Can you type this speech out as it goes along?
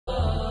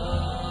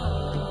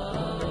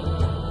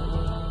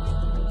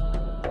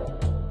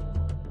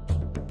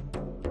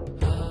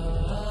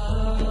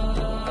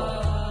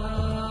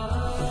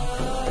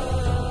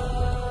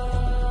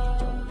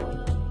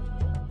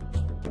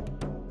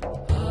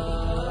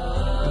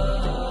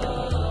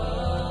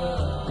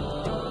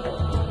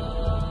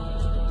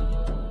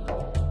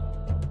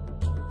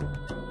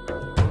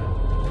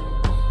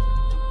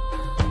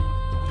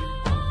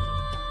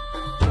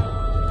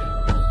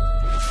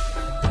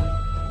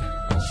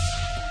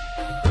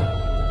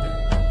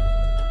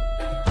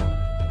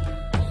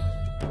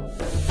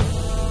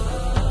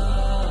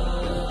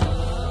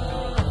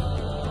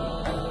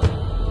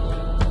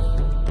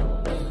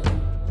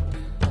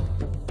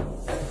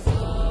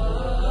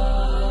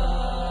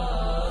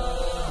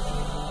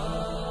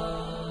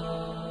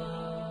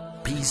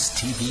Peace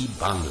TV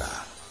Bangla,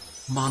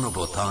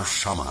 মানবতার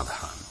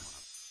সমাধান।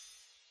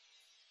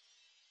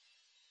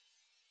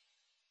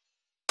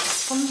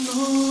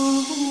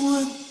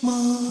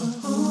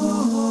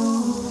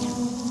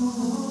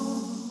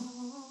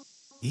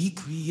 He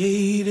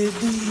created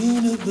the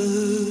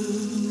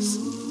universe.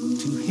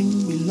 To him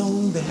belong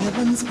the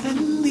heavens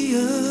and the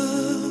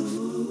earth.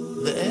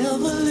 The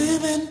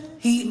ever-living,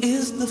 he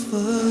is the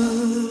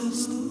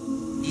first.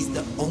 He's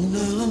the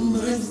owner of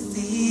mercy.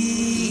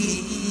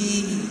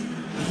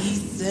 He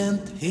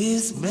sent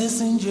his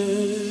messengers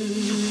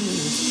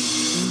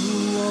to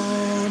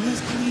warn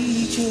his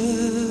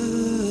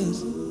creatures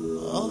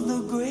of the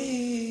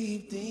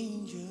grave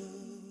danger.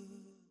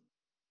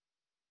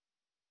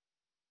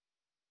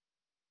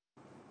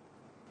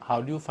 How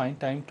do you find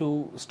time to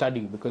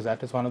study? Because that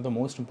is one of the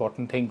most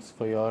important things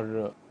for your...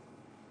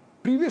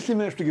 Previously,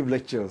 I used to give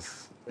lectures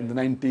in the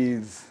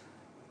 90s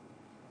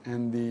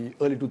and the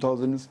early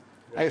 2000s.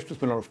 I used to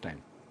spend a lot of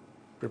time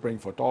preparing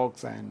for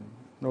talks, and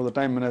the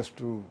time when I used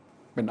to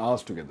spend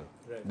hours together,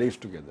 days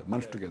together,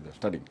 months together,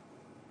 studying.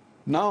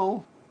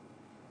 Now,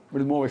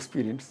 with more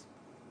experience,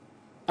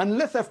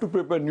 unless I have to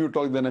prepare a new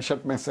talk, then I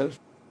shut myself,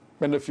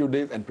 spend a few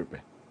days and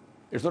prepare.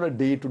 It's not a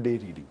day-to-day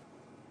reading.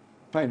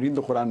 Fine, reading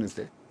the Quran is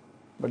there,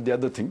 but the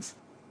other things.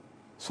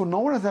 So now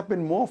what has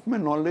happened, more of my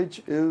knowledge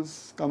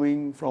is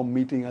coming from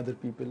meeting other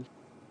people,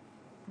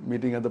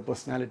 meeting other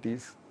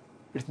personalities.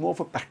 It's more of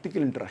a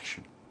practical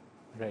interaction.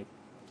 Right.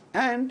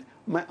 And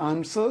my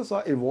answers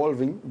are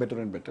evolving better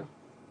and better,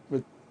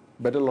 with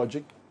better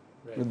logic,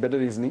 with better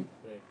reasoning,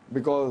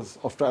 because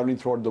of traveling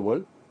throughout the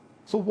world.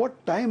 So what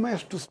time I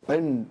have to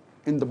spend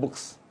in the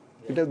books,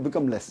 it has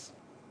become less.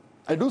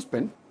 I do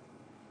spend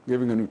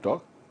giving a new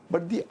talk,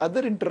 but the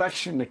other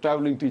interaction, like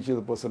traveling teaches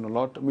a person a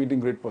lot, meeting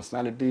great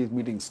personalities,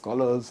 meeting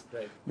scholars,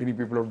 meeting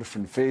people of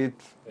different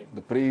faiths,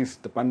 the priests,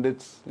 the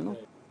pandits,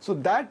 So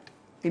that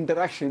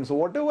interaction, so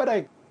whatever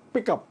I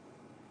pick up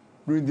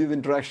during these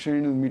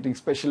interactions, meeting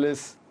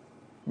specialists,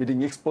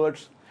 meeting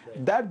experts,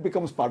 that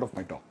becomes part of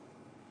my talk.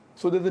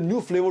 So there's a new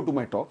flavor to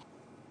my talk.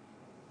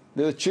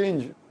 There's a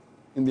change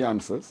in the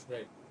answers,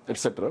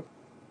 etc.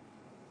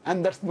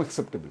 And that's more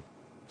acceptable.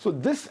 So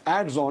this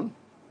adds on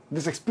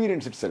this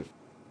experience itself.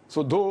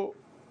 So though,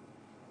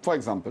 for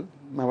example,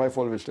 my wife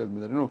always tells me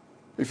that,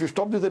 if you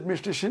stop this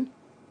administration,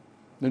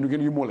 then you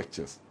can give more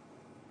lectures.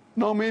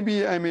 Now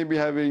maybe I may be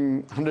having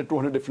 100,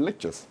 200 different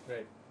lectures.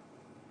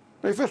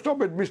 Now if I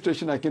stop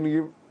administration, I can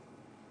give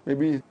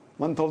maybe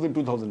 1,000,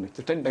 2,000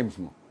 lectures, 10 times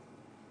more.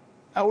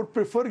 I would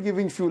prefer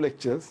giving few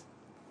lectures,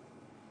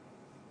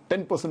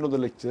 10% of the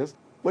lectures,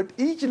 but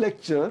each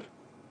lecture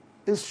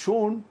is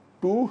shown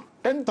to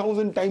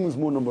 10,000 times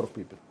more number of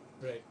people.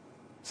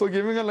 So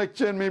giving a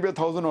lecture and maybe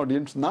 1,000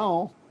 audience,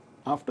 now,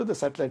 after the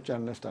satellite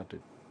channel has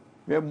started,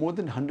 we have more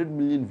than 100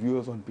 million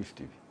viewers on Peace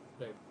TV.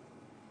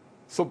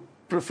 So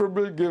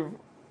preferably give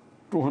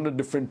 200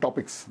 different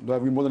topics. There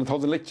will be more than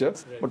 1,000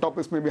 lectures, but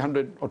topics may be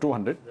 100 or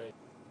 200.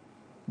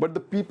 But the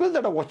people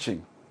that are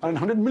watching are in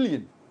 100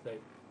 million.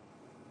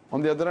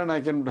 On the other hand, I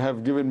can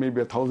have given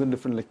maybe 1,000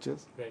 different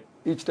lectures.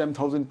 Each time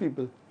 1,000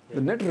 people. The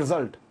net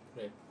result,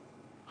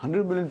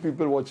 100 million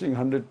people watching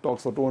 100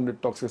 talks or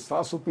 200 talks is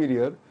far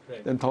superior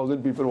than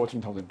 1,000 people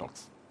watching 1,000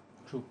 talks.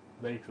 True,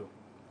 very true.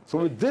 So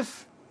with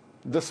this,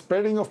 the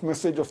spreading of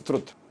message of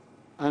truth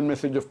and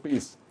message of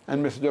peace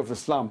and message of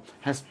Islam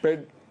has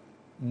spread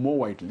more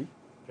widely.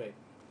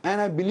 And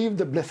I believe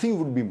the blessing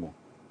would be more.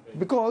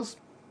 Because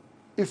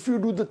if you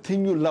do the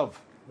thing you love,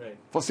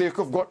 for sake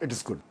of God, it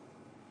is good.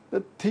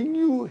 The thing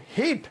you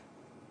hate,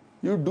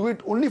 you do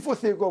it only for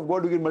sake of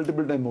God, you get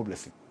multiple times more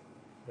blessing.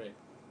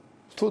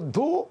 So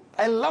though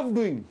I love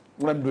doing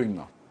what I'm doing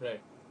now,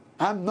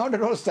 I'm not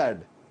at all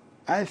sad.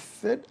 I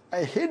said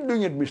I hate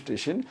doing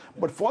administration,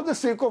 but for the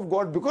sake of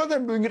God, because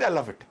I'm doing it, I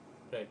love it.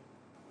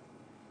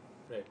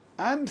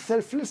 I'm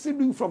selflessly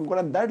doing from God,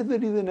 and that is the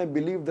reason I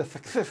believe the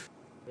success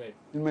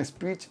in my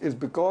speech is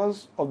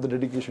because of the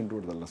dedication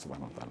towards Allah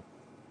subhanahu wa ta'ala.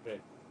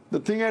 The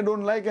thing I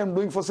don't like, I'm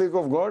doing for sake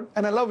of God,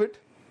 and I love it.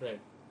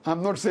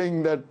 I'm not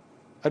saying that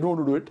I don't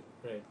want to do it.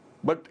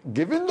 But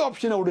given the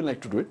option, I wouldn't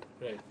like to do it.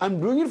 I'm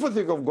doing it for the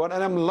sake of God,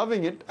 and I'm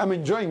loving it, I'm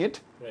enjoying it.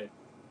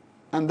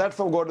 And that's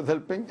how God is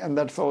helping, and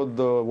that's how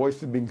the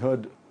voice is being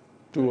heard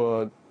to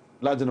a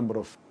larger number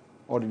of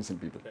audience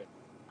and people.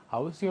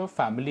 How is your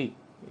family,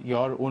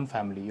 your own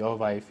family, your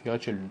wife, your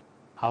children,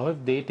 how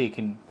have they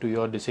taken to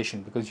your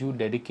decision? Because you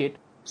dedicate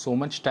so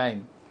much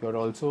time. You're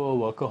also a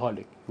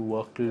workaholic. You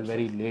work till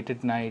very late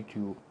at night.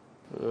 You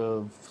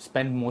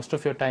spend most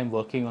of your time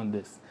working on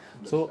this.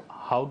 So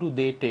how do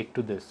they take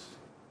to this?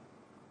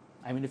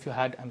 I mean, if you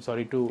had, I'm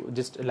sorry to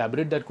just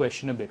elaborate that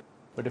question a bit,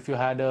 but if you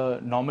had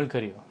a normal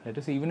career, let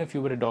us say even if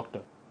you were a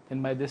doctor,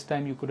 then by this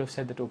time you could have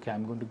said that, okay,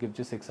 I'm going to give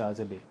just 6 hours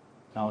a day.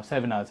 Now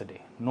 7 hours a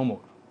day, no more.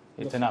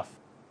 It's enough.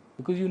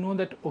 Because you know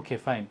that, okay,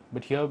 fine,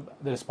 but here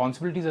the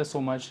responsibilities are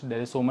so much,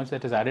 there is so much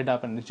that is added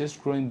up and it's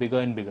just growing bigger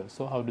and bigger.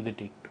 So how do they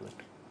take to it?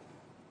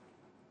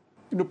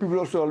 People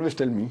also always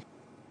tell me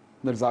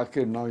that,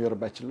 Zakir, now you're a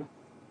bachelor.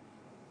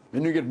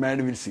 When you get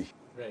married, we'll see.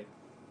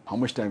 How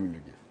much time will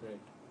you give?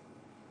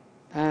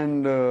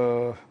 and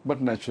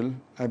but natural.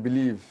 I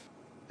believe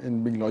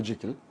in being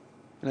logical,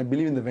 and I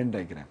believe in the Venn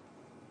diagram.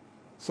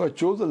 So I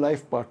chose a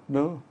life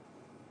partner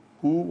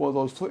who was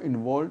also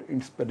involved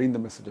in spreading the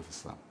message of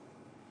Islam.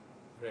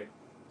 Right.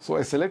 So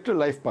I selected a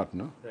life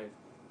partner. Right.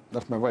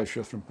 That's my wife. She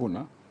was from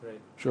Pune. Right.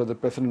 She was the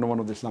president of one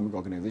of the Islamic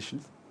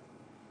organizations.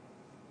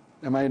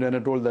 And I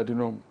told that,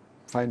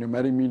 fine, you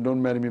marry me,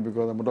 don't marry me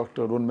because I'm a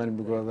doctor, don't marry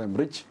me because I'm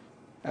rich.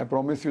 I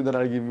promise you that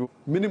I'll give you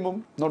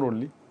minimum, not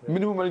only,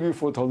 minimum I'll give you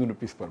 4,000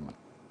 rupees per month.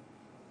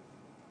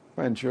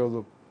 Fine, she was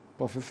a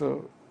professor,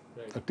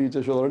 a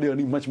teacher, she was already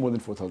earning much more than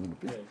 4,000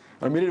 rupees.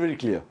 I made it very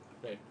clear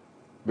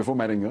before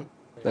marrying her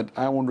that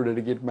I want to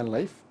dedicate my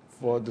life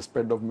for the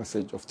spread of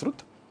message of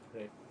truth.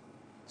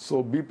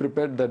 So be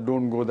prepared that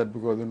don't go that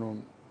because,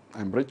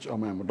 I'm rich or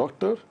I'm a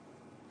doctor,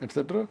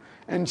 etc.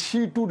 And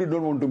she too did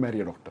not want to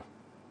marry a doctor.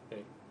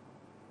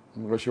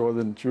 Because she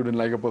didn't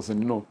like a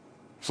person,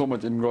 so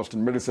much engrossed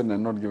in medicine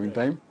and not giving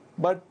time.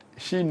 But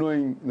she,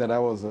 knowing that I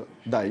was a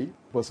Dai,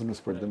 person who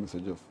spread the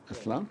message of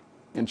Islam,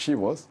 and she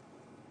was,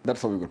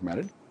 that's how we got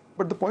married.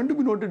 But the point to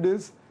be noted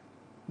is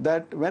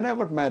that when I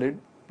got married,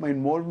 my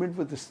involvement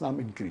with Islam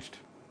increased.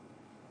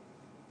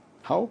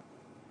 How?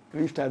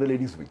 We started a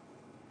ladies' wing.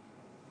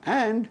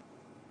 And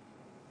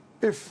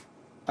if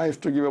I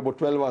used to give about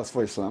 12 hours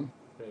for Islam,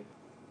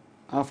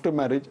 after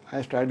marriage,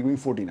 I started giving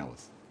 14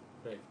 hours.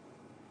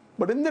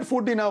 But in that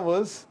 14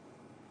 hours,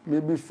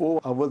 maybe 4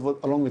 hours was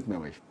along with my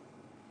wife.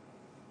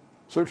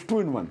 So it's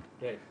 2 in 1.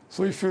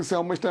 So if you say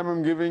how much time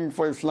I'm giving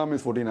for Islam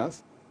is 14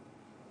 hours,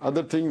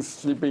 other things,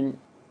 sleeping,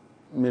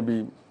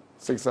 maybe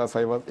 6 hours,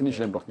 5 hours,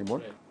 initially I'm talking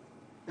about.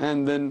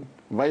 And then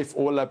wife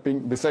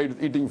overlapping, besides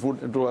eating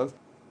food, 2 hours.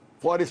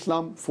 For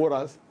Islam, 4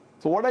 hours.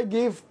 So what I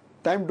gave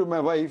time to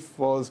my wife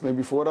was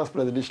maybe 4 hours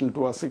plus additional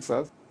 2 hours, 6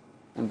 hours,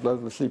 and plus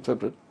the sleep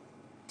separate.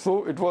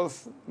 So it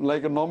was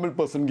like a normal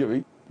person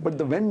giving, but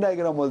the Venn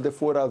diagram was the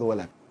 4 hours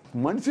overlap.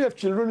 Once you have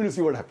children, you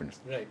see what happens.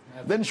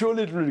 Then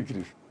surely it will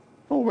decrease.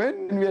 So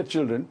when we had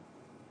children,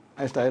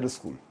 I started a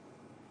school,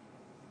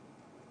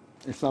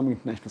 Islamic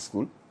International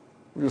School,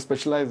 which was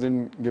specialized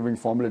in giving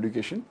formal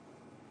education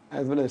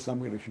as well as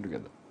Islamic education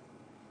together.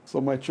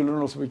 So my children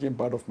also became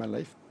part of my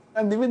life.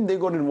 And even they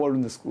got involved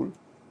in the school.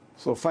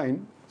 So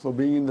fine. So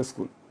being in the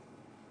school,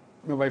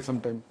 my wife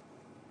sometimes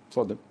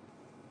saw them.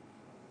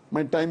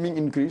 My timing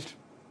increased,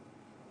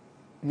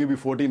 maybe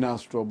 14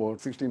 hours to about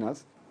 16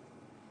 hours,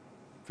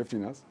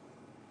 15 hours.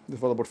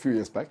 This was about a few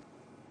years back.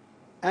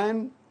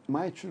 And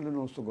my children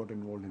also got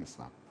involved in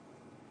Islam.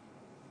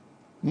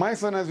 My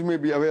son, as you may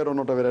be aware or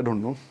not aware, I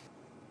don't know,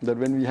 that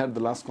when we had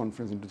the last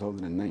conference in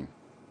 2009,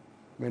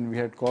 when we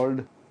had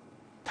called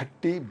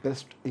 30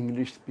 best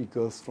English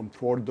speakers from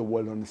throughout the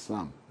world on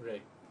Islam.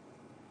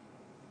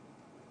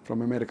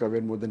 From America, we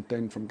had more than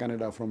 10, from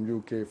Canada, from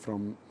UK,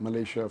 from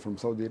Malaysia, from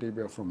Saudi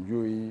Arabia, from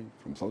UAE,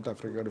 from South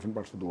Africa, different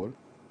parts of the world.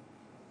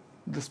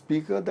 The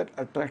speaker that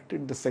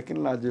attracted the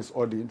second largest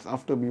audience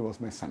after me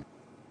was my son.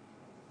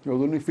 He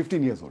was only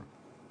 15 years old.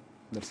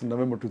 That's in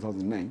November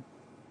 2009.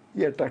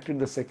 He attracted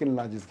the second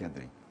largest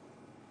gathering.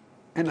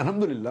 And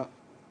alhamdulillah,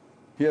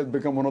 he has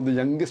become one of the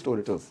youngest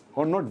orators.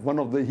 Or not one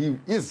of the, he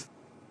is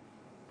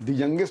the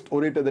youngest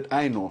orator that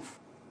I know of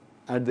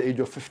at the age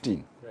of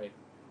 15.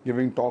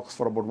 Giving talks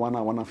for about 1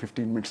 hour,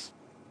 15 minutes,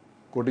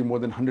 quoting more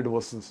than 100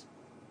 verses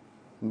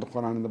in the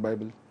Quran and the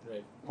Bible,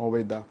 or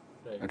Veda,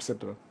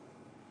 etc.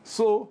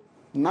 So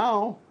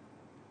now,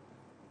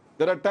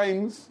 there are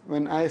times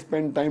when I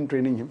spend time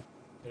training him.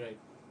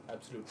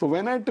 Absolutely. So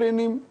when I train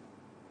him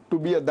to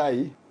be a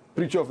Dai,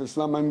 preacher of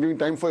Islam, I'm giving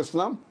time for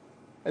Islam,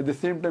 at the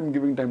same time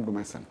giving time to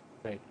my son.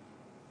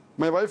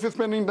 My wife is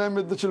spending time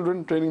with the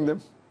children, training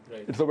them.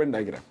 It's a Venn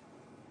diagram.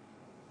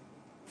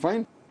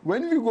 Fine.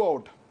 When we go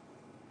out,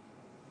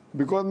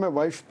 because my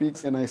wife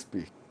speaks and I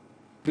speak,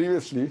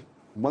 previously,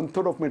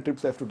 1/3 of my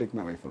trips I have to take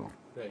my wife along.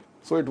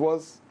 So it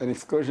was an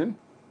excursion,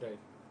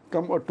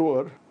 come a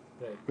tour,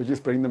 which is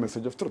spreading the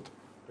message of truth.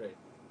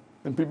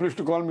 And people used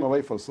to call me my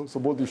wife also, so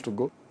both used to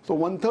go. So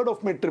 1/3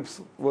 of my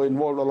trips were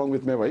involved along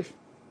with my wife.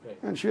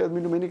 And she has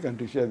been to many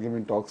countries. She has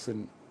given talks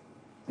in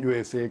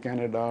USA,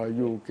 Canada,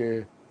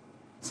 UK,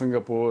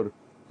 Singapore,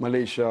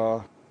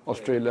 Malaysia,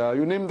 Australia,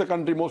 you name the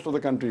country, most of the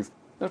countries,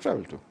 I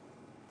travel to.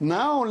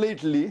 Now,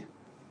 lately,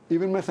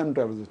 even my son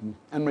travels with me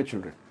and my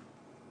children.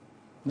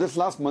 This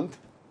last month,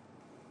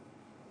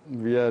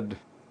 we had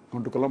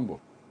gone to Colombo.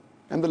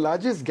 And the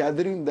largest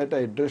gathering that I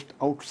addressed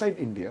outside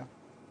India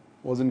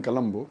was in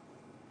Colombo,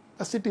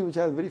 a city which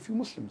has very few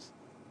Muslims.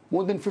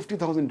 More than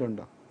 50,000 turned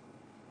up.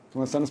 So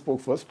my son spoke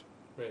first,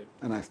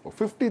 and I spoke.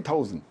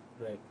 50,000.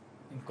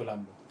 In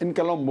Colombo. In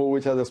Colombo,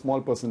 which has a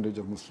small percentage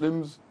of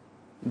Muslims,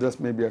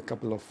 just maybe a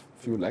couple of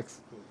few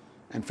lakhs,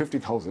 and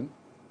 50,000.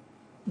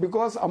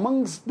 Because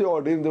amongst the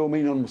audience, there were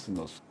many non-Muslims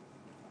also.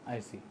 I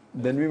see.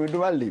 Then we went to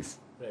Maldives,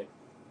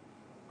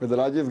 where the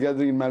largest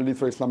gathering in Maldives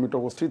for Islamic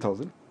talk was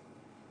 3,000.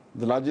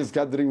 The largest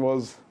gathering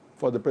was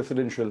for the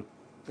presidential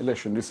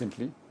election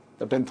recently,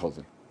 the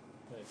 10,000.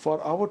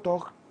 For our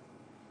talk,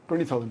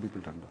 20,000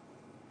 people turned up.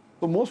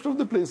 So most of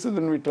the places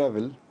when we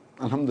travel,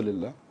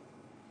 alhamdulillah,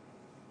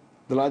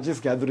 the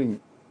largest gathering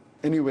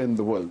anywhere in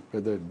the world,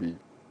 whether it be,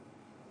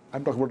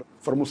 I'm talking about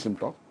for Muslim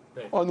talk,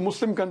 or in the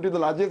Muslim country, the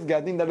largest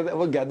gathering that has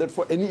ever gathered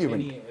for any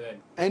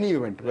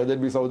event, whether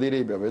it be Saudi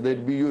Arabia, whether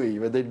it be UAE,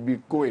 whether it be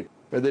Kuwait,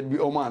 whether it be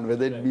Oman,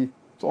 whether it be,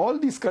 so all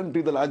these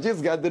countries, the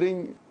largest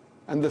gathering,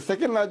 and the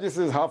second largest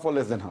is half or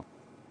less than half.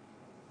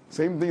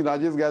 Same thing,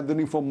 largest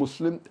gathering for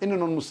Muslim in a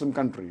non-Muslim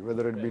country,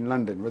 whether it be in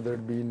London, whether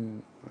it be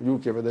in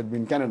UK, whether it be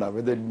in Canada,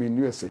 whether it be in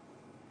USA.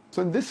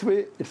 So in this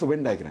way, it's a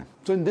Venn diagram.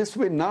 So in this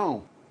way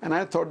now, and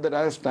I thought that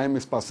as time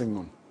is passing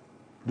on,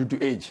 due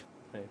to age,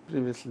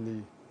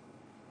 previously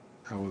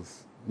I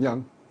was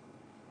young,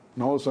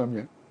 now also I'm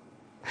young.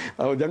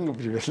 I was younger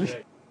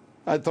previously.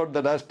 I thought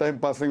that as time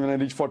passing, when I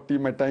reach 40,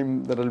 my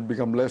time that will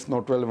become less, now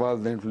 12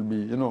 hours, then it will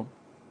be,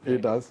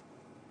 8 hours.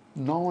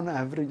 Now on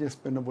average, I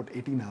spend about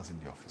 18 hours in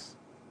the office.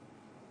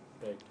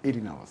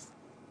 18 hours.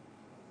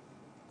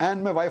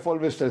 And my wife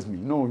always tells me,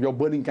 no, you're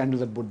burning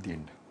candles at both the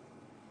end.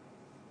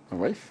 My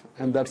wife,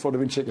 and that's what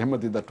even Sheikh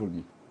Ahmadi that told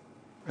me.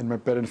 And my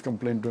parents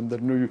complained to him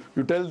that, no,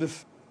 you tell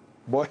this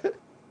boy,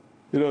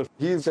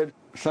 he said,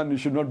 son, you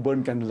should not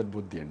burn candles at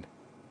both the end.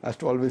 I have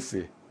to always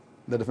say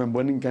that if I'm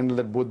burning candles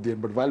at both the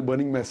end, but while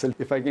burning myself,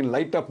 if I can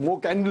light up more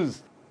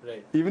candles,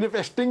 even if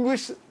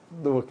extinguish,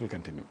 the work will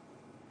continue.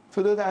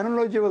 So the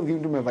analogy I was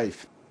giving to my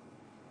wife.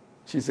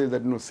 She says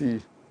that, no,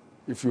 see,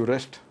 if you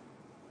rest,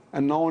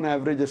 and now on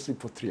average I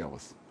sleep for 3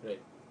 hours.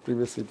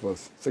 Previously it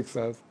was 6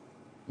 hours,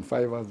 and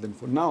 5 hours, then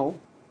 4. Now,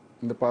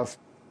 in the past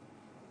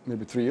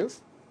maybe 3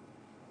 years,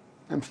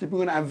 I'm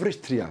sleeping on average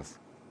 3 hours.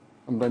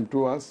 Sometimes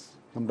 2 hours,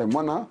 sometimes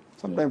 1 hour,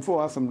 sometimes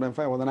 4 hours, sometimes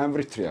 5 hours, on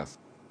average 3 hours.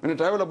 When I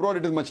travel abroad,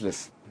 it is much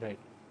less.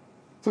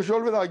 So she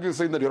always argues,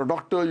 saying that you're a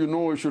doctor,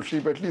 you should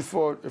sleep at least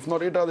for, if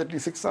not 8 hours, at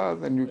least 6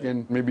 hours, and you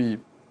can maybe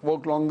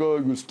work longer,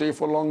 you stay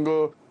for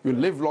longer, you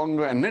live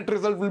longer, and net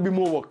result will be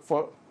more work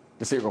for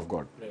the sake of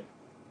God.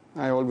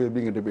 I always,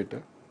 being a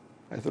debater,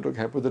 I thought, okay,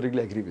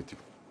 hypothetically I agree with you.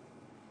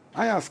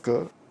 I ask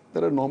her,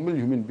 that a normal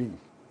human being,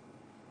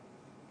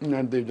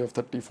 at the age of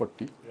 30,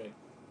 40,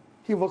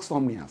 he works for how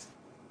many hours?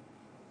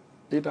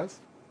 8 hours?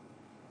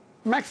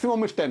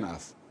 Maximum is 10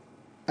 hours.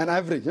 An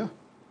average,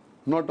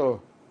 not a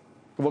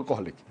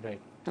workaholic.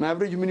 An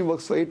average human being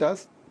works for 8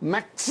 hours.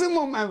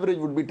 Maximum average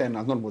would be 10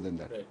 hours, not more than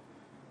that.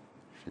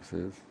 She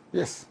says,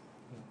 yes.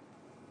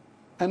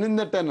 And in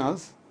the 10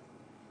 hours,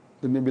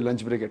 there may be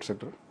lunch break,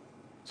 etc.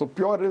 So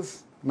pure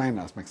is 9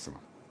 hours maximum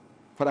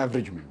for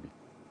average human being.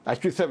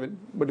 Actually 7,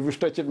 but if you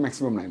stretch it,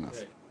 maximum 9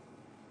 hours.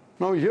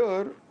 Now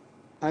here,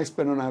 I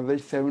spend on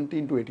average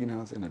 17 to 18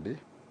 hours in a day.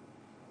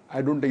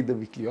 I don't take the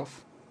weekly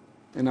off.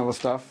 In our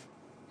staff,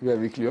 we have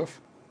weekly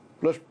off,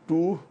 plus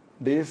 2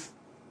 days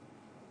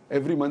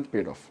every month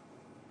paid off.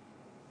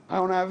 I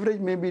on average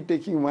may be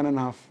taking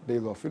 1.5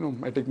 days off.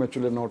 I take my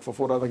children out for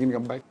 4 hours, I can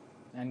come back.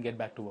 And get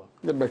back to work.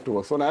 Get back to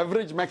work. So on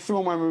average,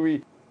 maximum I may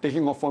be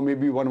taking off for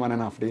maybe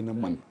 1.5 days in a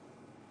month.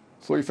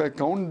 So if I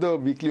count the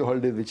weekly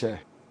holidays which I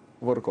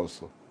work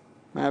also,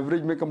 my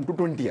average may come to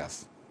 20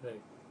 hours.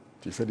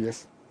 She said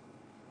yes.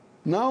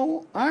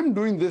 Now I'm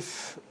doing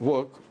this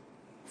work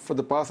for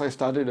the past, I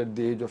started at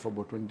the age of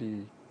about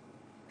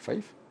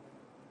 25,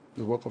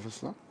 the work of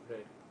Islam.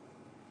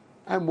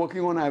 I'm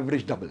working on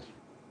average double.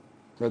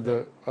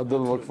 Whether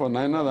others work for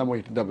 9 hours, I'm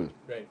working double.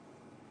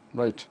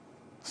 Right.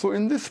 So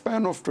in this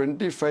span of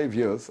 25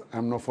 years,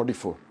 I'm now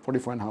 44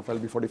 and a half, I'll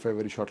be 45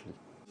 very shortly.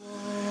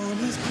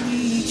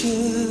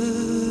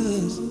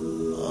 Creatures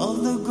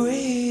of the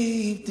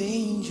grave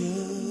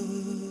danger.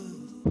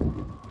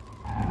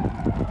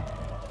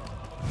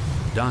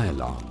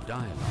 Dialogue.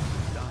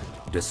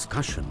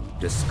 Discussion.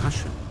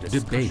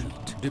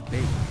 Debate.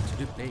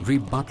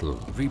 Rebuttal.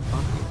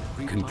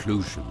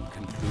 Conclusion.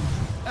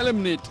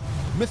 Eliminate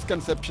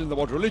misconceptions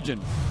about religion.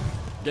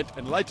 Get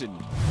enlightened.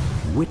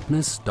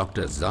 Witness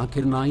Dr.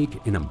 Zakir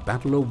Naik in a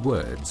battle of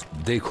words.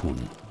 Dekhun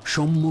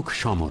সম্মুখ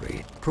সমরে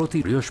প্রতি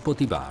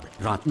বৃহস্পতিবার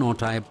রাত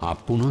 9টায় বা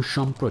পুনঃ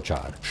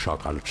সম্প্রচার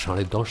সকাল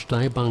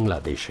 10:30টায়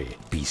বাংলাদেশে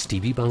piece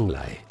TV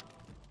বাংলায়।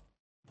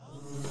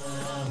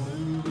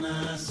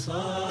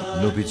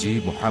 নবীজি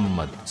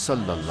মুহাম্মদ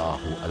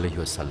সাল্লাল্লাহু আলাইহি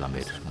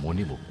ওয়াসাল্লামের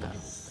মণিমুক্তা।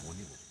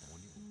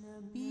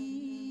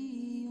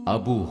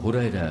 আবু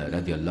হুরায়রা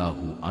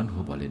রাদিয়াল্লাহু আনহু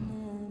বলেন,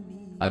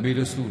 আমি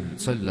রাসূল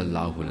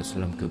সাল্লাল্লাহু আলাইহি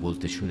ওয়াসাল্লামকে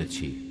বলতে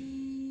শুনেছি,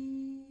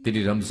 তিনি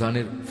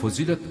রমজানের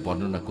ফজিলত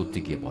বর্ণনা করতে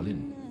গিয়ে বলেন,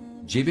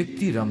 যে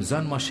ব্যক্তি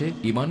রমজান মাসে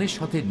ঈমানের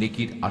সাথে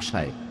নেকির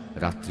আশায়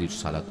রাত্রির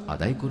সালাত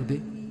আদায় করবে,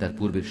 তার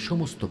পূর্বের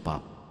সমস্ত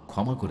পাপ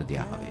ক্ষমা করে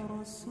দেয়া হবে।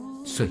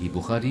 সহিহ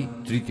বুখারী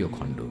 3য়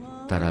খণ্ড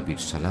তারাবির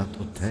সালাত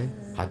অধ্যায়,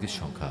 হাদিস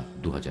সংখ্যা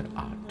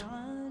 2008।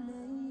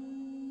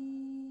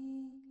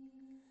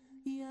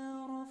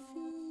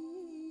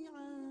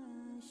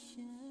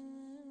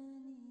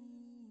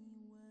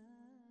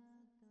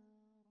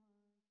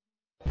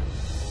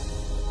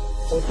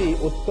 অতি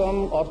উত্তম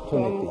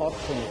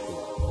অর্থনীতি,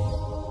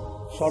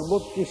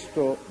 সর্বোৎকৃষ্ট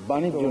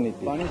বাণিজ্য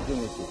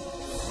নীতি,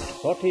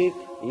 সঠিক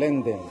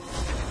লেনদেন,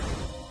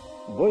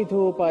 বৈধ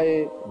উপায়ে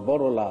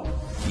বড় লাভ,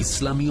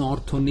 ইসলামী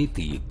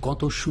অর্থনীতি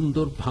কত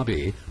সুন্দরভাবে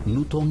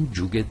নূতন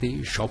যুগেতে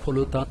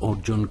সফলতা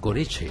অর্জন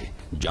করেছে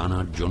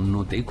জানার জন্য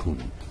দেখুন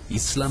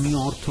ইসলামী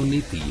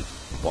অর্থনীতি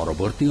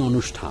পরবর্তী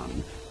অনুষ্ঠান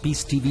পিস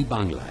টিভি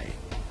বাংলায়।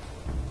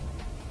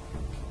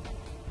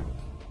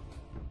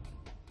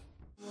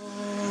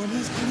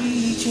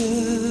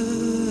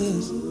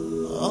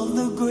 Of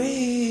the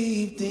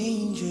grave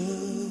danger.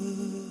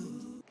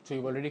 So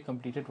you've already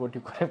completed what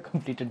you could have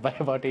completed by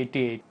about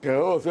 88.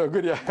 Oh, so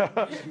good, yeah.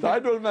 So I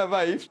told my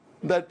wife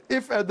that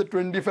if at the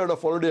 25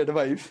 I've already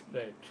advised,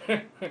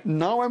 Right.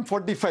 now I'm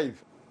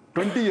 45,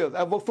 20 years,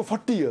 I've worked for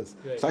 40 years.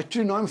 Right. So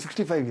actually now I'm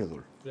 65 years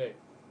old. Right.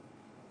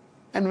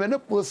 And when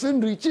a person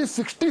reaches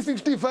 60,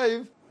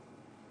 65,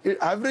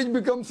 average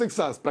becomes 6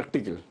 hours,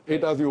 practical,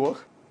 8 hours you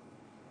work.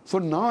 So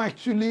now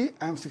actually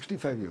I'm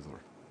 65 years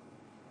old.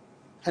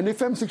 And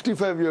if I'm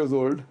 65 years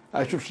old,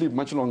 I should sleep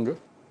much longer.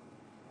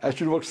 I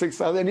should work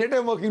 6 hours, and yet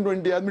I'm working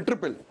 20 hours, me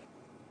triple.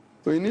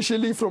 So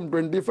initially from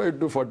 25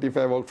 to 45,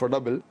 I worked for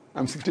double.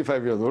 I'm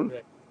 65 years old.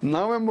 Right.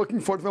 Now I'm working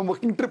 45, I'm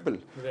working triple.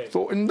 Right. So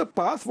in the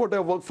past, what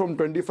I worked from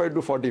 25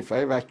 to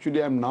 45,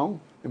 actually I'm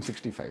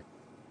 65.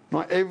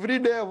 Now every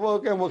day I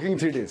work, I'm working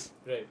 3 days.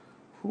 Right.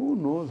 Who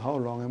knows how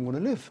long I'm going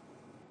to live?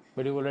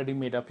 But you've already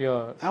made up your...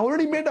 I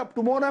already made up.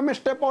 Tomorrow I may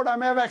step out, I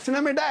may have accident,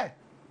 I may die.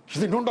 She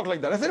said, don't talk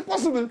like that. I said,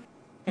 possible.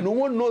 No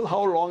one knows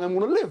how long I'm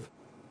going to live.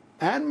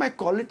 And my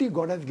quality,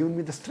 God has given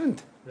me the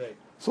strength. Right.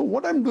 So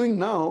what I'm doing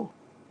now,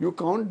 you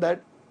count that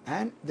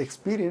and the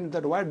experience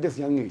that why at this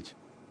young age.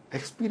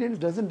 Experience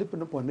doesn't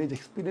depend upon age.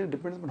 Experience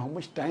depends upon how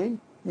much time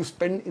you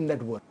spend in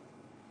that work.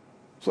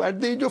 So at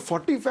the age of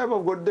 45,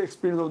 I've got the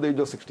experience of the age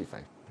of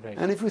 65. Right.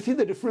 And if you see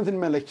the difference in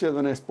my lectures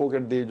when I spoke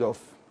at the age of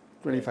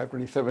 25,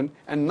 27,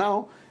 and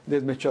now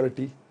there's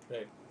maturity.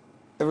 Right.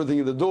 Everything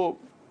is though,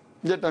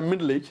 yet I'm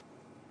middle-aged.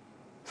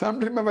 So I'm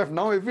telling my wife,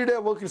 now every day I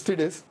work is 3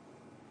 days.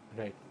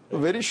 Right. So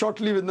very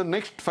shortly, within the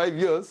next 5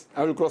 years,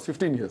 I will cross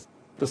 15 years.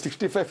 So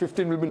 65,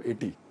 15 will be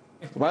 80.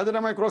 So by the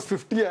time I cross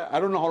 50, I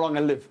don't know how long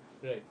I'll live.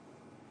 Right.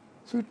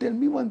 So you tell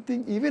me one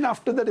thing, even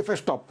after that, if I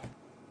stop,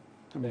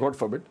 God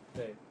forbid,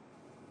 Right.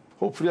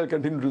 hopefully I'll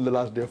continue till the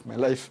last day of my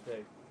life.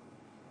 Right.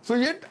 So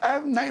yet I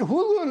have 9,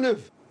 who's going to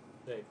live?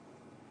 Right.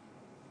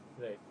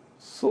 Right.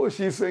 So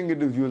she's saying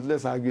it is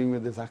useless arguing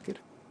with the Zakir.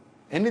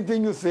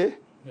 Anything you say,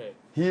 Right.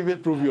 he will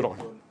prove you wrong.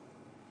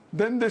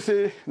 Then they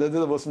say that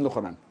there's a verse in the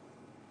Quran.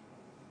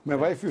 My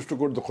wife used to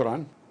quote the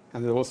Quran, and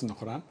there's a verse in the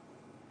Quran,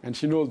 and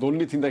she knows the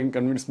only thing that can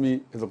convince me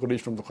is the Quran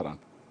from the Quran.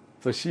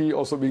 So she,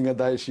 also being a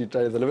dai, she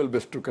tries the level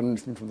best to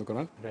convince me from the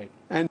Quran. Right.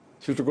 And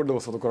she used to quote the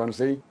verse of the Quran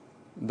saying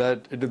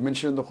that it is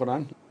mentioned in the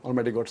Quran,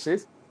 Almighty God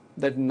says,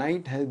 that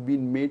night has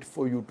been made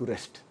for you to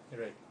rest.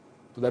 Right.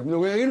 So that means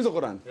we're going against the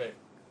Quran. Right.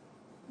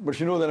 But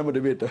she knows that I'm a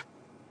debater.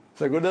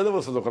 So I go to the other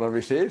verse of the Quran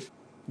which says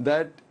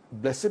that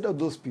blessed are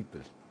those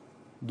people.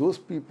 Those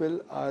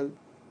people are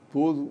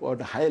those who are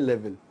at a high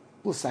level,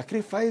 who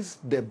sacrifice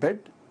their bed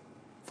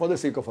for the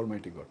sake of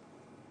Almighty God.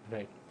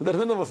 Right. So that's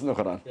another verse in the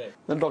Quran. Right.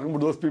 Then talking about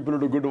those people who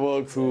do good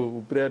works,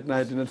 who pray at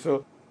night, and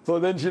so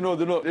then she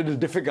knows, it is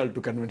difficult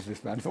to convince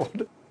this man.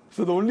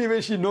 So the only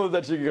way she knows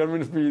that she can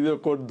convince me either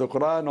quote the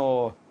Quran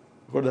or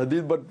quote the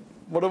Hadith, but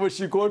whatever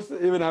she quotes,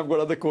 even I've got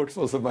other quotes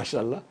also,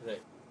 mashallah.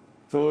 Right.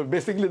 So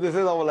basically this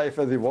is our life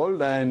has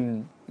evolved,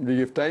 and we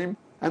give time.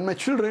 And my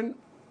children,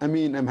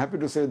 I'm happy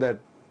to say that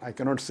I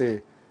cannot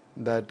say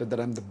that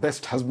I'm the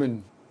best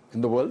husband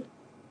in the world.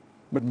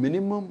 But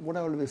minimum, what I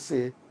always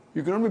say,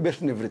 you cannot be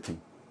best in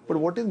everything. But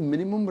what is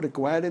minimum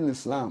required in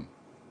Islam?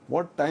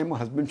 What time a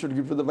husband should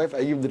give to the wife,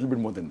 I give a little bit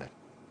more than that.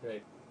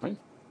 Right. Right?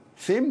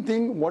 Same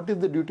thing, what is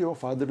the duty of a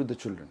father to the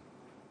children?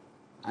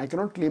 I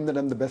cannot claim that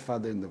I'm the best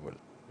father in the world.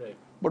 Right.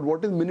 But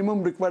what is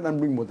minimum required, I'm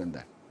doing more than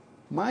that.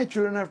 My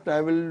children have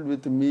traveled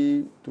with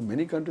me to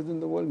many countries in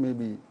the world,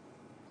 maybe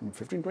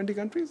 15, 20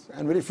 countries,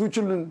 and very few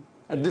children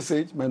at this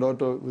age. My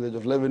daughter with the age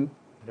of 11,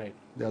 Right.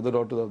 the other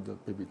daughter of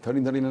maybe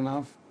 13, 13 and a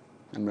half,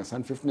 and my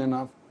son 15 and a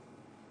half.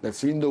 They've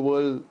seen the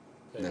world,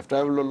 they've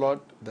traveled a lot,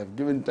 they've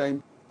given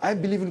time. I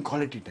believe in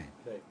quality time.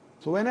 Right.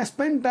 So when I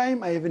spend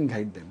time, I even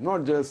guide them,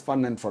 not just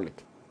fun and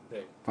frolic.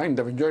 Right. Fine,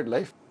 they've enjoyed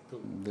life.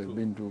 True. They've True.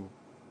 been to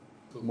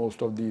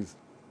most of these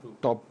True.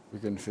 top, we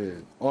can say,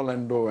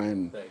 Orlando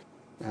and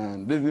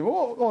Right. Disney,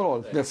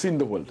 all. Right. They've seen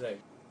the world. Right.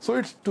 So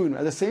it's true.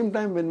 At the same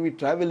time, when we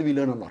travel, we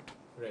learn a lot.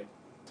 Right.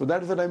 So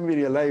that's the time we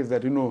realize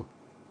that,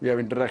 we have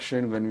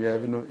interaction, when we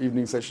have,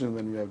 evening sessions,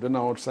 when we have dinner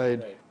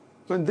outside. Right.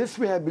 So in this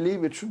way, I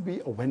believe it should be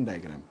a Venn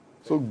diagram.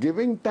 So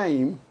giving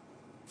time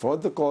for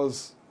the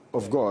cause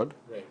of God,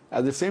 Right.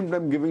 at the same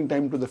time giving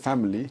time to the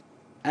family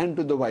and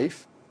to the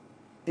wife,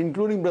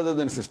 including brothers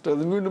and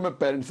sisters, including my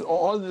parents,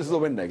 all this is a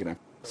Venn diagram.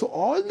 So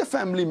all the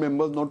family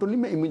members, not only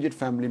my immediate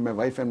family, my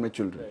wife and my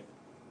children, Right.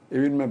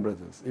 even my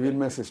brothers, even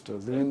my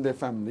sisters, even their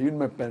family, even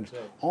my parents,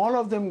 Right. all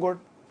of them got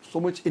so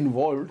much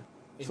involved.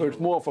 So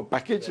it's more of a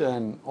package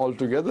and all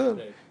together,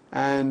 Right.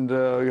 and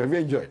we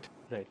enjoy it.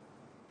 Right.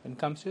 When it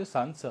comes to your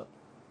son, sir,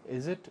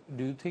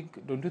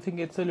 don't you think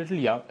it's a little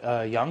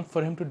young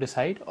for him to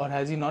decide, or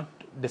has he not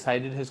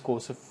decided his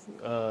course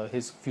of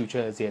his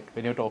future as yet?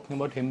 When you're talking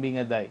about him being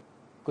a dai,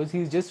 because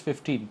he's just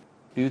 15.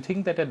 Do you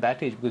think that at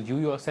that age, because you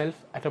yourself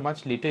at a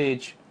much later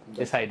age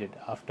decided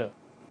after?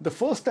 The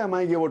first time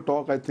I gave a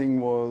talk, I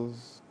think,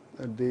 was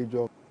at the age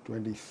of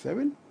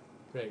 27.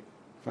 Right.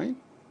 Fine.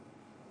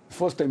 The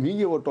first time he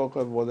gave a talk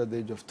was at the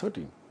age of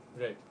 13.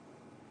 Right.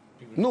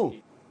 No.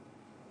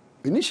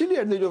 Initially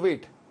at the age of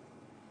 8.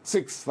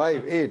 6,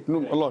 5, 8,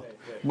 no, a lot.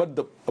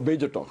 But a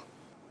major talk.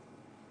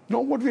 Now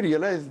what we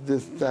realized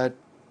is that,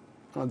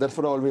 that's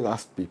what I always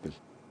ask people,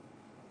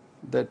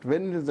 that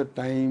when is the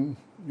time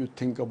you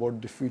think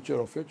about the future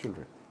of your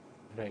children?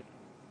 Right.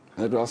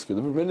 I have to ask you,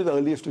 when is the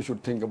earliest you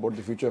should think about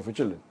the future of your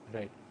children?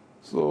 Right.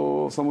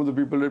 So some of the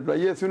people reply,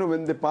 yes,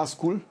 when they pass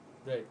school.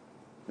 Right.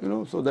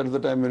 So that is the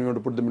time when we want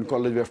to put them in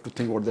college, we have to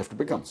think what they have to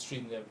become. What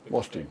stream they have to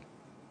What stream?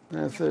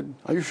 And I said,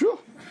 are you sure?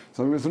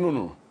 Some people say,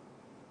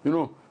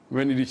 no.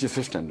 When he reaches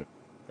 5th standard.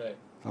 Right.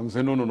 Some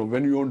say, no,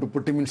 when you want to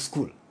put him in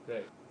school.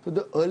 Right. So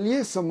the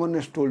earliest someone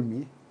has told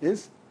me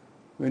is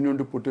when you want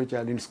to put your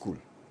child in school.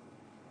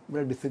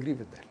 But I disagree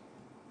with that.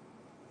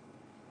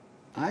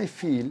 I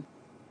feel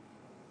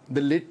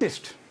the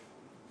latest,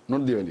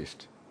 not the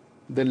earliest,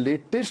 the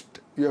latest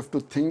you have to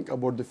think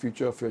about the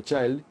future of your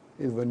child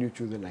is when you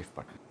choose a life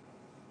partner.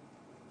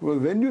 Well,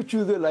 when you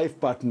choose a life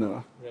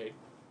partner, Right.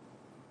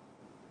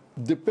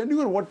 depending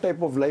on what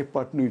type of life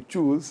partner you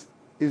choose,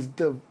 is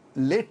the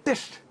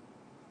latest,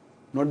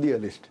 not the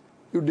earliest.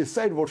 You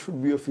decide what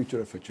should be your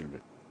future of your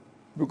children.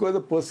 Because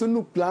the person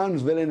who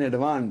plans well in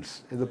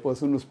advance is the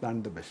person who's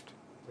planned the best.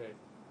 Right.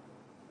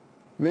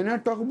 When I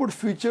talk about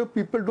future,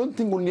 people don't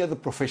think only as a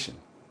profession.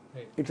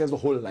 Right. It has a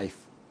whole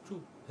life.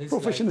 True.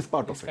 Profession is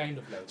part of it. Kind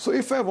of life. So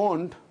if I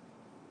want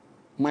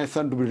my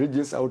son to be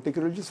religious, I would take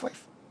a religious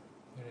wife.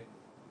 Right.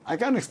 I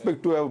can't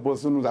expect to have a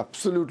person who's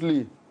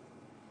absolutely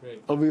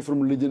away from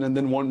religion and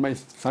then want my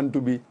son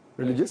to be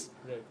religious.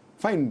 Right.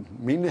 Fine,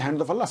 me in the hands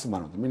of Allah subhanahu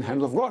wa ta'ala, me in the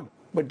hands of God.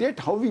 But yet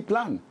how we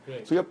plan.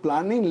 Right. So your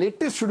planning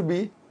latest should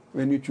be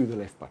when you choose a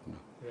life partner.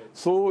 Right.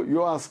 So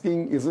you're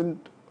asking,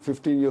 isn't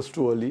 15 years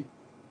too early?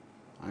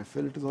 I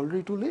feel it is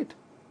already too late.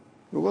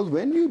 Because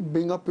when you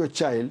bring up your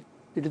child,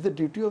 it is the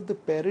duty of the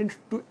parents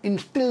to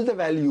instill the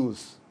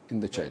values in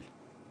the child.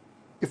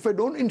 If I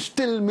don't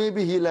instill,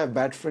 maybe he'll have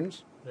bad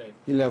friends. Right.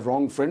 He'll have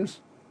wrong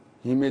friends.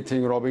 He may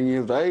think robbing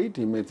is right.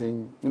 He may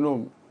think,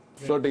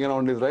 flirting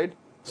around is right.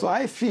 So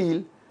I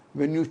feel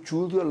when you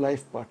choose your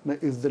life partner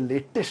is the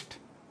latest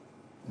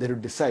that you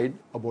decide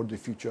about the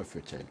future of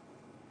your child.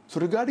 So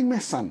regarding my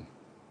son,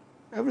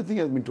 everything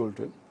has been told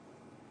to him.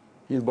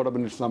 He is brought up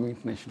in Islamic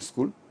International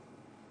School.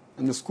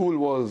 And the school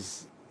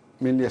was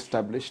mainly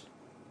established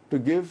to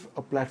give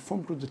a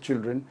platform to the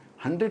children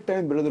 100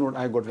 times better than what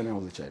I got when I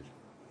was a child.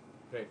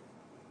 Right.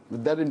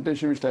 With that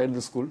intention, we started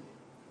the school.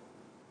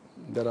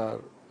 There are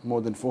more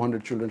than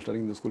 400 children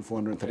studying in the school,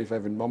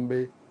 435 in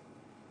Bombay,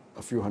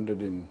 a few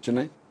hundred in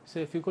Chennai. So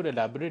if you could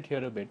elaborate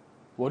here a bit,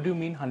 what do you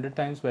mean 100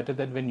 times better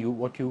than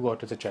what you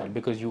got as a child?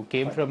 Because you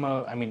came from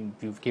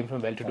you came from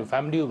a well-to-do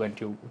family, you went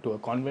to a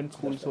convent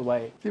school, so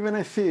why? See, when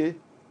I say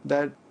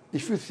that,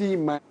 if you see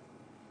my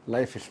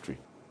life history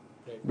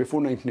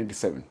before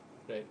 1987,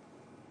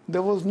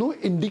 there was no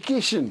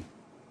indication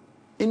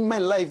in my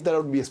life that I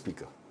would be a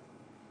speaker.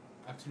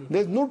 Absolutely.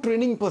 There's no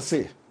training per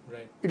se.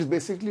 Right. It is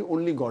basically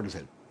only God's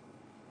help.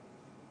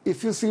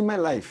 If you see my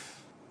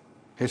life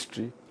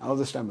history, I was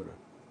a stammerer.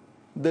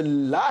 The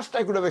last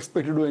I could have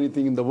expected to do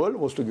anything in the world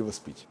was to give a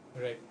speech.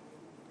 Right.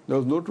 There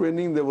was no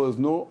training, there was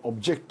no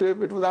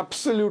objective. It was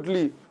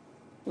absolutely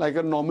like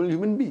a normal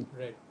human being.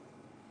 Right.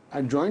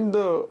 I joined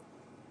the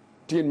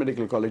TN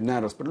Medical College,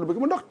 Nair Hospital, to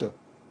become a doctor.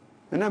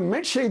 When I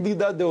met Sheikh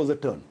Deedat, there was a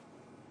turn.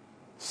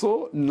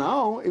 So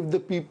now, if the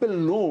people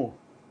know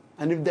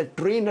and if they're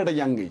trained at a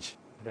young age,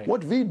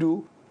 what we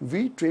do,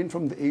 we train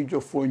from the age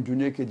of 4 in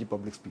junior KG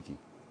public speaking.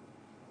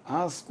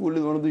 Our school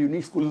is one of the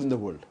unique schools in the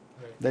world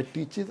that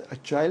teaches a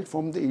child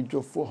from the age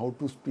of 4 how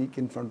to speak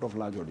in front of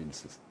large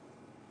audiences.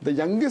 The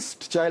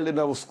youngest child in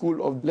our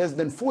school of less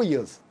than 4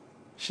 years,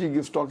 she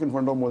gives talk in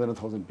front of more than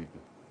 1,000 people.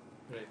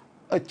 Right.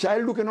 A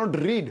child who cannot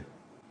read,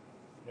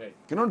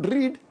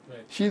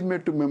 she is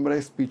made to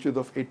memorize speeches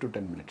of 8 to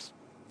 10 minutes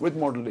with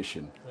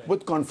modulation,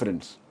 with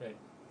confidence. Right.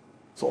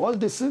 So all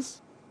this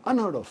is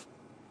unheard of.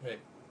 Right.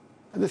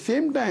 At the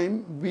same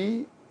time,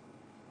 we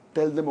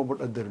tell them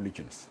about other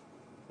religions,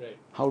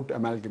 how to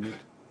amalgamate,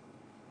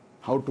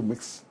 how to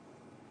mix,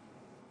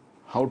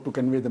 how to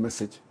convey the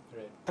message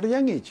at a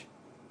young age.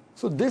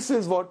 So this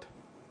is what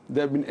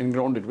they have been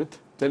engrounded with,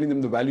 telling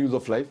them the values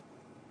of life.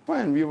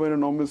 Fine, we were in a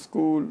normal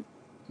school,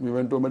 we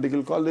went to a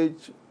medical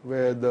college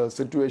where the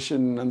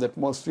situation and the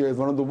atmosphere is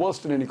one of the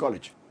worst in any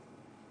college.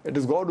 It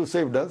is God who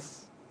saved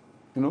us,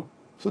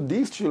 So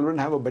these children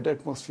have a better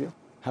atmosphere,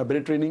 have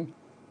better training.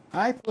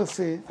 I per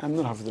se am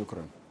not Hafiz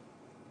al-Quran.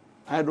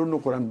 I don't know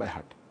Quran by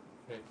heart.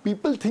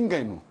 People think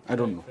I know. I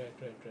don't know.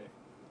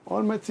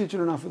 All my 3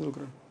 children are Hafiz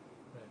al-Quran.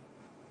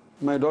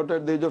 My daughter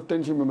at the age of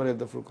 10, she memorized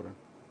the full Quran.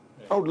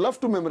 I would love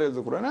to memorize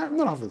the Quran. I am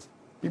not Hafiz.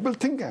 People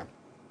think I am.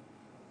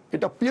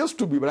 It appears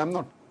to be, but I am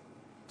not.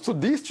 So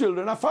these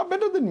children are far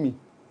better than me.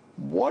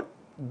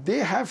 They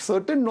have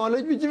certain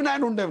knowledge which even I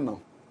don't have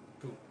now.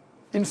 True.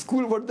 In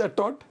school, what they're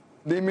taught,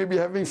 they may be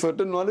having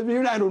certain knowledge,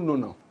 even I don't know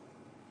now.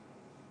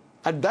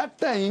 At that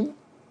time,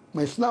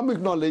 my Islamic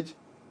knowledge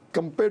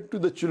compared to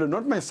the children,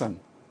 not my son,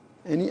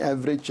 any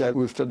average child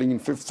who is studying in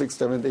 5th, 6th,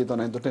 7th, 8th or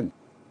 9th or 10th,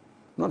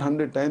 not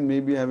 100 times,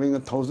 maybe having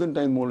 1,000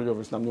 times more knowledge of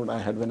Islam than what I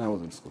had when I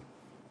was in school.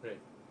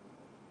 Right.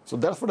 So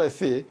that's what I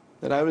say,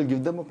 that I will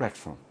give them a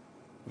platform,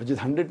 which is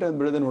 100 times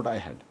better than what I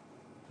had.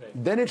 Right.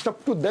 Then it's up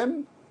to them,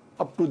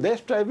 up to their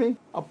striving,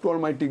 up to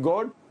Almighty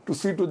God to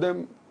see to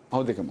them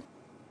how they come up.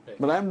 Right.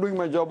 But I am doing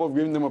my job of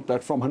giving them a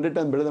platform 100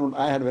 times better than what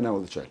I had when I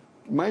was a child.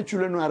 My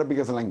children know Arabic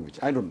as a language.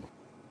 I don't know.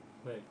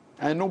 Right.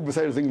 I know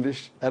besides English,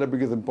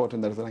 Arabic is important.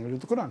 That is the language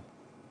of the Quran.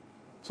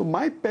 So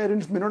my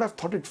parents may not have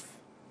thought it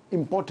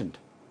important.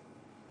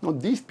 Now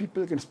these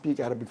people can speak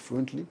Arabic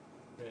fluently.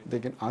 Right. They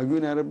can argue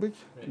in Arabic.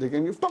 Right. They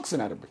can give talks in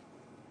Arabic.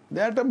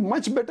 They are at a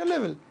much better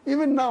level.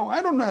 Even now,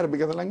 I don't know Arabic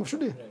as a language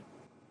today. Right.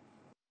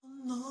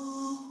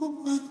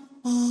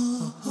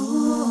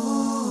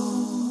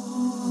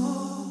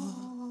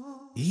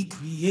 He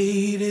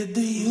created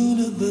the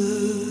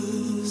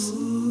universe.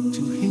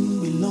 To him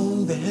belong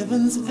the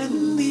heavens and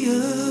the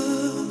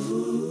earth.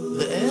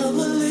 The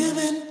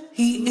ever-living,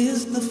 he is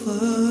the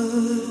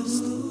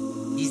first.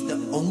 He's the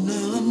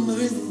owner of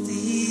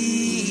mercy.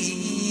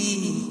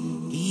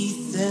 He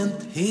sent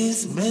his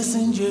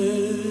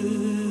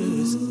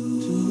messengers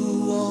to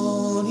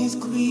warn his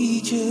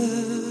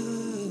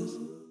creatures.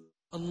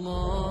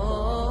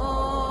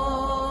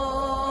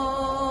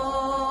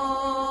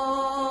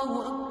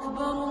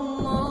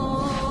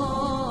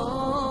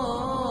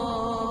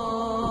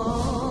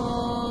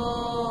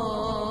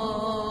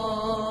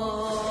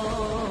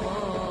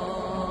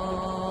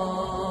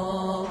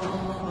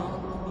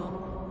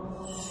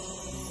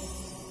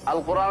 আল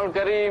কোরআন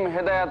কারীম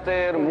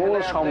হেদায়েতের মূল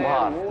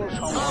সম্ভার।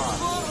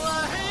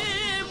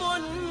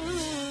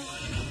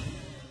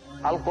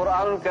 আল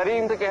কোরআন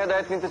কারীম থেকে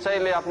হেদায়েত নিতে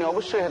চাইলে আপনি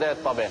অবশ্যই হেদায়েত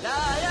পাবেন।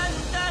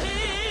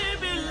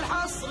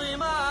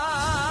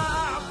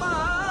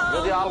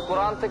 যদি আল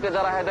কোরআন থেকে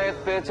যারা হেদায়েত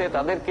পেয়েছে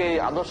তাদেরকে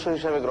আদর্শ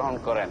হিসেবে গ্রহণ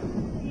করেন।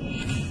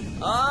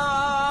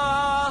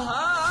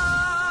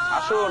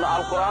 আসুন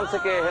আল কোরআন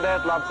থেকে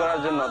হেদায়েত লাভ করার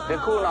জন্য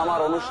দেখুন আমার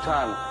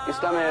অনুষ্ঠান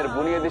ইসলামের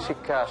বুনিয়াদী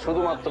শিক্ষা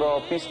শুধুমাত্র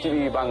পিস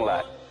টিভি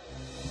বাংলায়।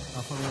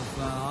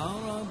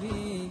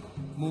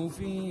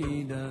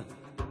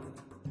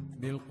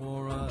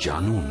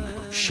 জানুন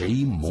সেই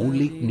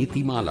মৌলিক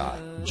নীতিমালা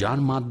যার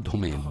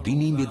মাধ্যমে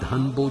দ্বীনি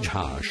বিধান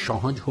বোঝা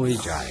সহজ হয়ে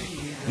যায়।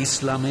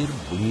 ইসলামের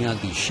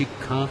বুনিয়াদী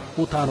শিক্ষা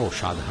ও তার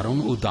অসাধারণ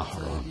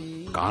উদাহরণ।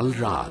 কাল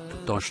রাত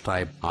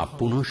 10টায়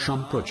পুনঃ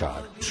সম্প্রচার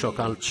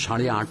সকাল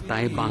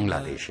 8:30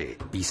 বাংলাদেশে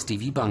পিস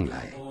টিভি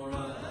বাংলায়।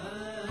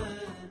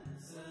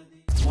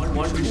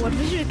 What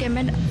would you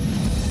recommend?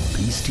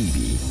 Peace TV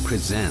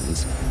presents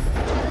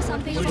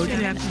What do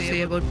you have to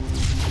say about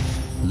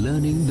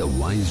Learning the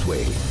Wise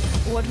Way.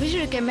 what would you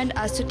recommend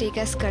us to take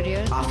as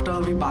career? After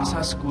we pass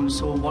our school,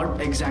 so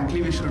what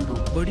exactly we should do?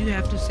 What do you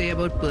have to say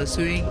about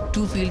pursuing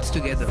two fields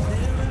together?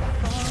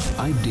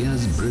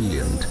 Ideas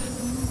brilliant,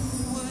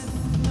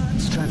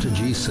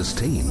 strategy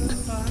sustained.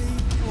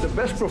 The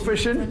best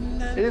profession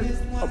is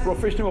a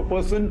profession of a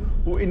person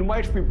who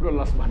invites people to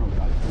Allah subhanahu wa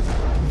ta'ala.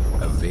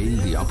 Avail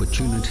the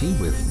opportunity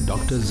with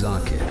Dr.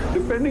 Zakir.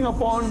 Depending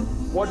upon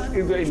what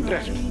is their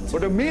interest.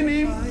 But the main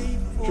aim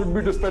should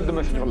be to spread the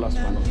message of Allah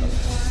subhanahu wa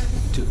ta'ala.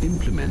 To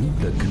implement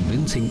the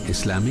convincing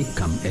Islamic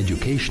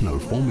educational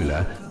formula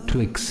to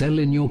excel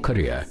in your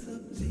career.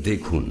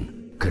 Dekhun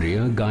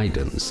Career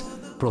Guidance.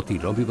 প্রতি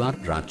রবিবার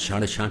রাত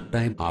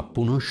 7:30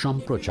 পুনঃ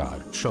সম্প্রচার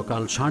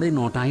সকাল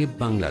 9:30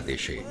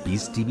 বাংলাদেশে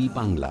piece TV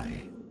বাংলায়।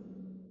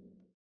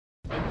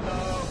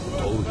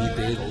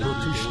 তৌহিদের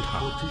প্রতিষ্ঠা।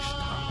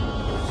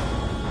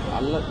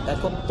 আল্লাহর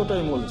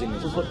একত্বটাই মূল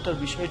জিনিস। উপরটার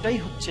বিষয়টাই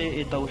হচ্ছে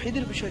এই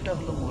তাওহীদের বিষয়টা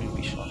হলো মূল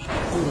বিষয়।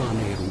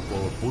 কোরআনের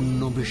উপর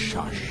পূর্ণ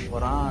বিশ্বাস।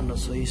 কোরআন ও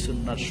সহিহ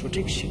সুন্নাহর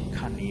সঠিক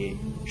শিক্ষা নিয়ে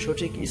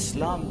সঠিক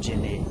ইসলাম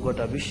জেনে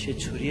গোটা বিশ্বে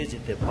ছড়িয়ে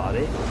যেতে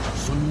পারে।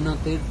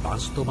 সুন্নাতের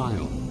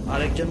বাস্তবায়ন।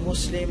 আরেকজন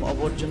মুসলিম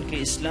অপরজনকে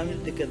ইসলামের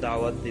দিকে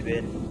দাওয়াত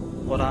দিবেন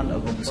কোরআন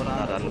এবং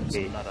সুন্নাহর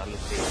আলোকে।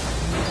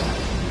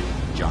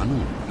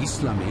 জানুন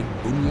ইসলামের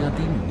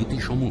বুনিয়াদী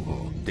নীতিসমূহ।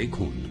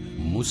 দেখুন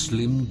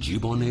মুসলিম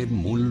জীবনের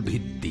মূল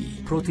ভিত্তি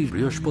প্রতি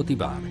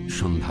বৃহস্পতিবার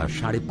সন্ধ্যা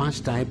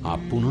 5:30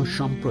 পুনঃ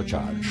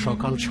সম্প্রচার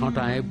সকাল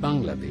 6টায়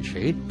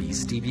বাংলাদেশে পিস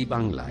টিভি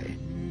বাংলায়।